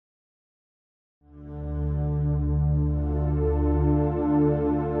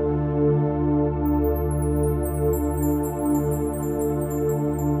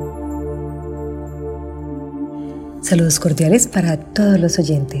Saludos cordiales para todos los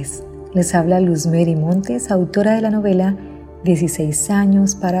oyentes. Les habla Luz Mary Montes, autora de la novela 16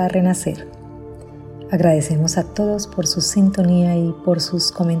 años para renacer. Agradecemos a todos por su sintonía y por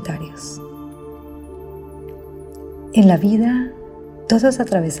sus comentarios. En la vida, todos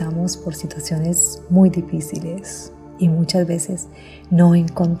atravesamos por situaciones muy difíciles y muchas veces no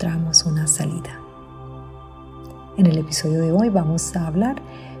encontramos una salida. En el episodio de hoy vamos a hablar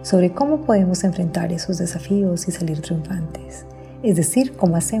sobre cómo podemos enfrentar esos desafíos y salir triunfantes, es decir,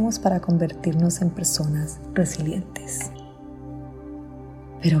 cómo hacemos para convertirnos en personas resilientes.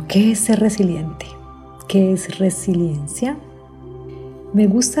 ¿Pero qué es ser resiliente? ¿Qué es resiliencia? Me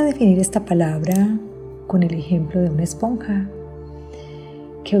gusta definir esta palabra con el ejemplo de una esponja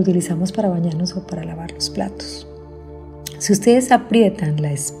que utilizamos para bañarnos o para lavar los platos. Si ustedes aprietan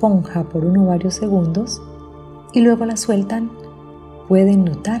la esponja por uno o varios segundos y luego la sueltan, pueden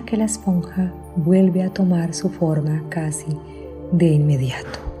notar que la esponja vuelve a tomar su forma casi de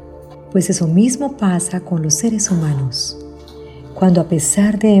inmediato. Pues eso mismo pasa con los seres humanos. Cuando a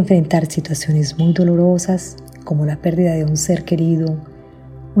pesar de enfrentar situaciones muy dolorosas, como la pérdida de un ser querido,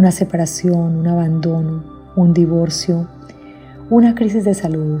 una separación, un abandono, un divorcio, una crisis de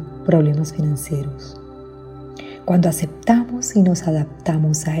salud, problemas financieros, cuando aceptamos y nos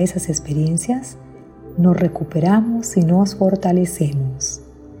adaptamos a esas experiencias, nos recuperamos y nos fortalecemos,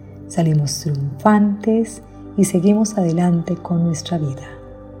 salimos triunfantes y seguimos adelante con nuestra vida.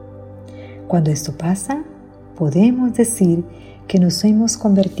 Cuando esto pasa, podemos decir que nos hemos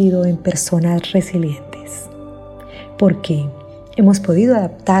convertido en personas resilientes, porque hemos podido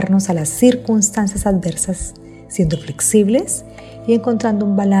adaptarnos a las circunstancias adversas, siendo flexibles y encontrando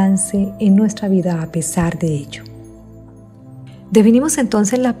un balance en nuestra vida a pesar de ello. Definimos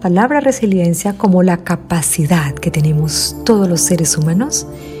entonces la palabra resiliencia como la capacidad que tenemos todos los seres humanos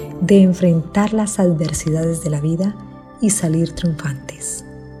de enfrentar las adversidades de la vida y salir triunfantes.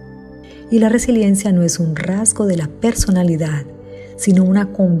 Y la resiliencia no es un rasgo de la personalidad, sino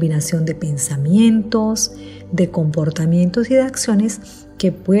una combinación de pensamientos, de comportamientos y de acciones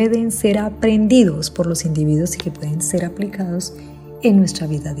que pueden ser aprendidos por los individuos y que pueden ser aplicados en nuestra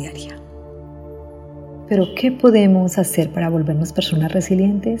vida diaria. ¿Pero qué podemos hacer para volvernos personas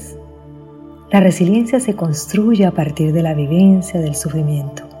resilientes? La resiliencia se construye a partir de la vivencia del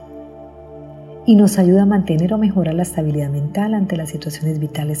sufrimiento y nos ayuda a mantener o mejorar la estabilidad mental ante las situaciones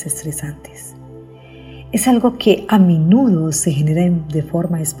vitales estresantes. Es algo que a menudo se genera de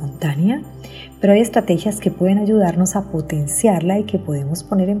forma espontánea, pero hay estrategias que pueden ayudarnos a potenciarla y que podemos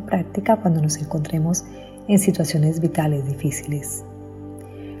poner en práctica cuando nos encontremos en situaciones vitales difíciles.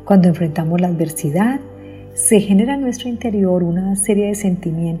 Cuando enfrentamos la adversidad, se genera en nuestro interior una serie de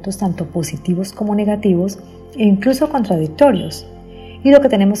sentimientos tanto positivos como negativos e incluso contradictorios. Y lo que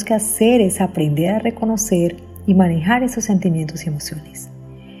tenemos que hacer es aprender a reconocer y manejar esos sentimientos y emociones.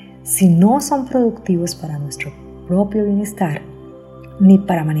 Si no son productivos para nuestro propio bienestar ni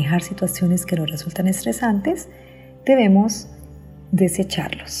para manejar situaciones que nos resultan estresantes, debemos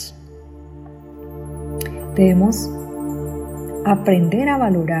desecharlos. Debemos aprender a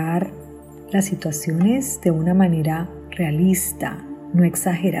valorar las situaciones de una manera realista, no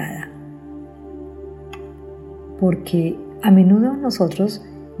exagerada. Porque a menudo nosotros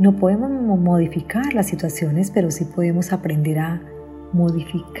no podemos modificar las situaciones, pero sí podemos aprender a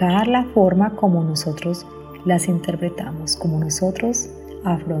modificar la forma como nosotros las interpretamos, como nosotros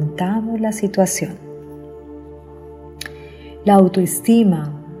afrontamos la situación. La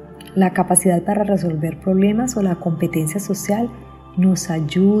autoestima, la capacidad para resolver problemas o la competencia social nos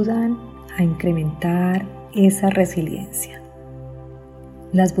ayudan a incrementar esa resiliencia.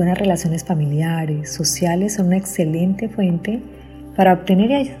 Las buenas relaciones familiares, sociales son una excelente fuente para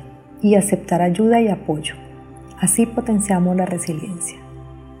obtener y aceptar ayuda y apoyo. Así potenciamos la resiliencia.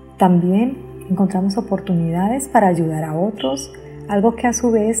 También encontramos oportunidades para ayudar a otros, algo que a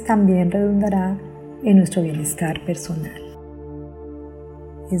su vez también redundará en nuestro bienestar personal.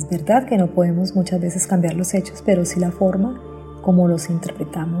 Es verdad que no podemos muchas veces cambiar los hechos, pero sí la forma como los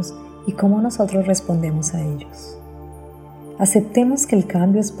interpretamos y cómo nosotros respondemos a ellos. Aceptemos que el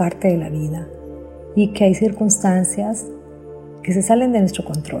cambio es parte de la vida y que hay circunstancias que se salen de nuestro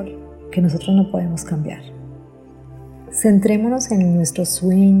control, que nosotros no podemos cambiar. Centrémonos en nuestros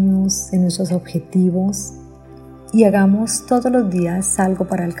sueños, en nuestros objetivos y hagamos todos los días algo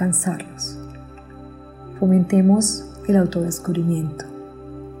para alcanzarlos. Fomentemos el autodescubrimiento,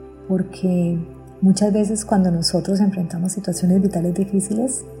 porque muchas veces cuando nosotros enfrentamos situaciones vitales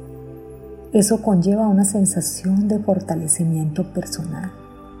difíciles, eso conlleva una sensación de fortalecimiento personal,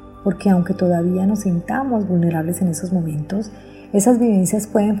 porque aunque todavía nos sintamos vulnerables en esos momentos, Esas vivencias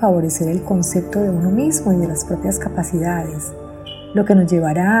pueden favorecer el concepto de uno mismo y de las propias capacidades, lo que nos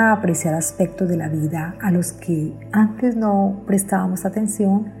llevará a apreciar aspectos de la vida a los que antes no prestábamos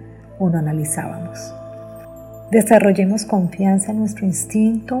atención o no analizábamos. Desarrollemos confianza en nuestro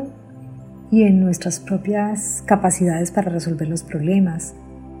instinto y en nuestras propias capacidades para resolver los problemas.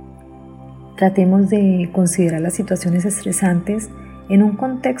 Tratemos de considerar las situaciones estresantes en un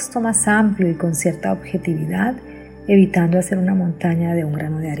contexto más amplio y con cierta objetividad, evitando hacer una montaña de un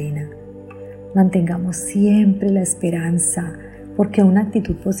grano de arena. Mantengamos siempre la esperanza, porque una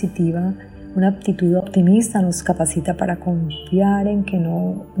actitud positiva, una actitud optimista nos capacita para confiar en que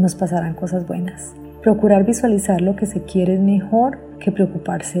no nos pasarán cosas buenas. Procurar visualizar lo que se quiere es mejor que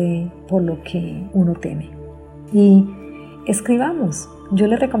preocuparse por lo que uno teme. Y escribamos. Yo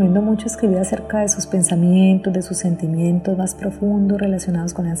les recomiendo mucho escribir acerca de sus pensamientos, de sus sentimientos más profundos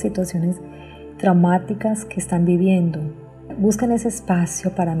relacionados con las situaciones traumáticas que están viviendo. Busquen ese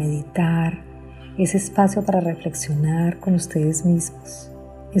espacio para meditar, ese espacio para reflexionar con ustedes mismos.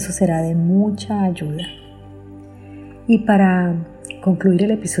 Eso será de mucha ayuda. Y para concluir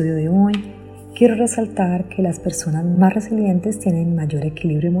el episodio de hoy, quiero resaltar que las personas más resilientes tienen mayor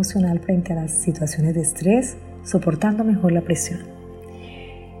equilibrio emocional frente a las situaciones de estrés, soportando mejor la presión.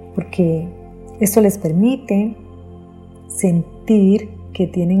 Porque esto les permite sentir que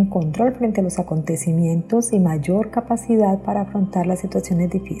tienen control frente a los acontecimientos y mayor capacidad para afrontar las situaciones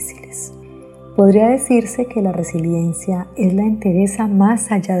difíciles. Podría decirse que la resiliencia es la entereza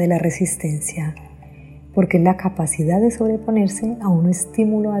más allá de la resistencia, porque es la capacidad de sobreponerse a un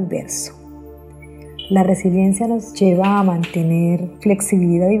estímulo adverso. La resiliencia nos lleva a mantener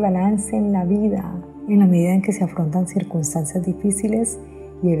flexibilidad y balance en la vida, en la medida en que se afrontan circunstancias difíciles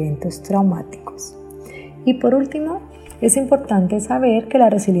y eventos traumáticos. Y por último, es importante saber que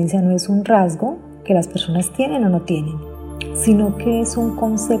la resiliencia no es un rasgo que las personas tienen o no tienen, sino que es un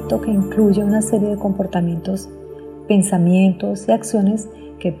concepto que incluye una serie de comportamientos, pensamientos y acciones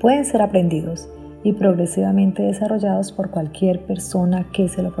que pueden ser aprendidos y progresivamente desarrollados por cualquier persona que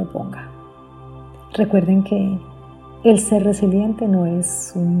se lo proponga. Recuerden que el ser resiliente no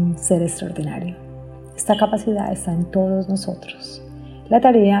es un ser extraordinario. Esta capacidad está en todos nosotros. La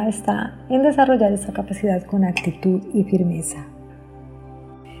tarea está en desarrollar esta capacidad con actitud y firmeza.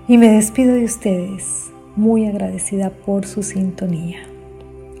 Y me despido de ustedes, muy agradecida por su sintonía.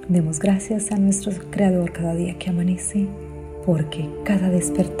 Demos gracias a nuestro Creador cada día que amanece, porque cada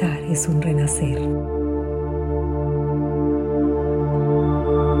despertar es un renacer.